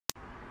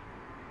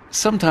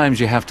Sometimes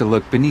you have to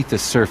look beneath the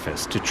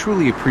surface to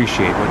truly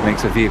appreciate what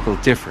makes a vehicle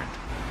different.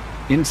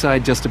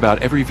 Inside just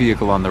about every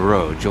vehicle on the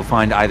road, you'll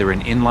find either an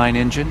inline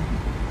engine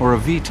or a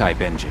V-type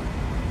engine.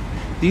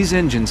 These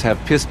engines have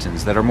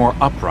pistons that are more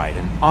upright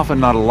and often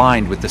not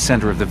aligned with the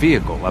center of the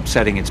vehicle,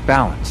 upsetting its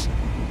balance.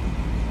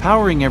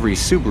 Powering every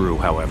Subaru,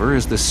 however,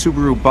 is the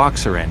Subaru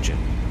Boxer engine.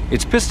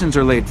 Its pistons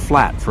are laid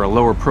flat for a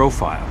lower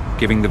profile,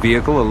 giving the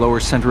vehicle a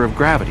lower center of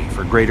gravity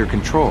for greater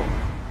control.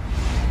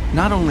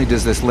 Not only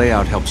does this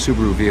layout help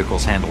Subaru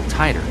vehicles handle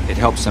tighter, it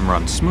helps them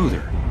run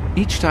smoother.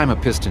 Each time a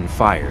piston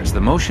fires, the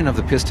motion of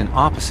the piston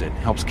opposite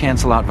helps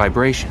cancel out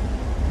vibration.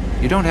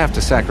 You don't have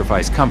to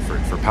sacrifice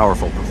comfort for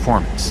powerful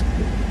performance.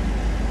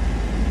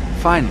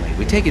 Finally,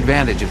 we take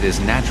advantage of this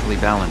naturally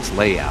balanced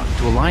layout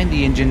to align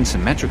the engine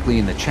symmetrically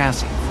in the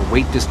chassis for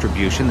weight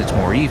distribution that's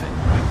more even,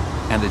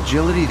 and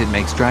agility that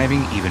makes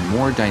driving even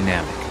more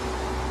dynamic.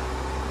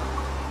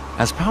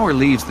 As power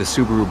leaves the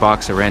Subaru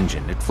Boxer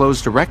engine, it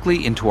flows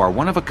directly into our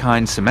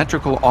one-of-a-kind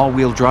symmetrical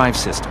all-wheel drive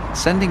system,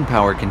 sending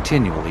power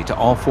continually to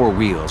all four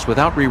wheels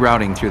without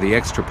rerouting through the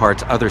extra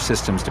parts other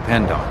systems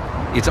depend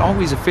on. It's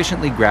always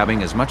efficiently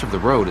grabbing as much of the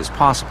road as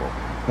possible.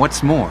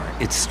 What's more,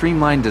 its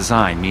streamlined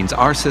design means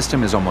our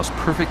system is almost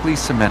perfectly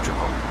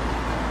symmetrical.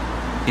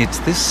 It's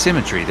this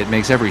symmetry that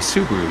makes every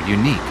Subaru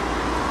unique,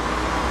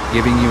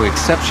 giving you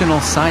exceptional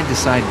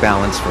side-to-side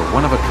balance for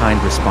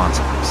one-of-a-kind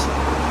responsiveness.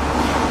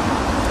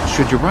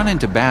 Should you run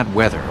into bad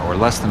weather or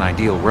less than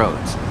ideal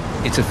roads,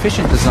 its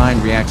efficient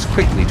design reacts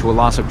quickly to a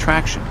loss of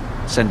traction,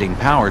 sending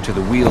power to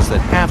the wheels that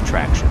have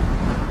traction.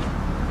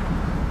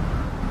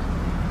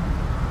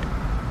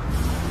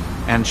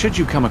 And should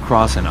you come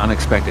across an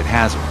unexpected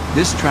hazard,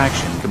 this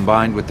traction,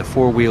 combined with the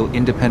four-wheel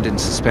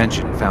independent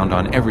suspension found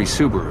on every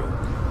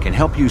Subaru, can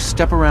help you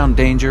step around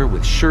danger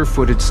with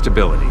sure-footed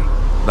stability.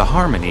 The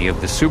harmony of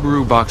the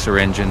Subaru Boxer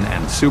engine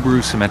and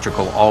Subaru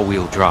symmetrical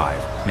all-wheel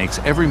drive makes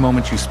every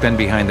moment you spend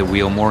behind the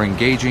wheel more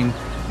engaging,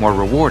 more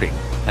rewarding,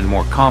 and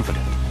more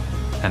confident.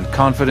 And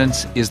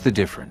confidence is the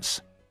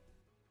difference.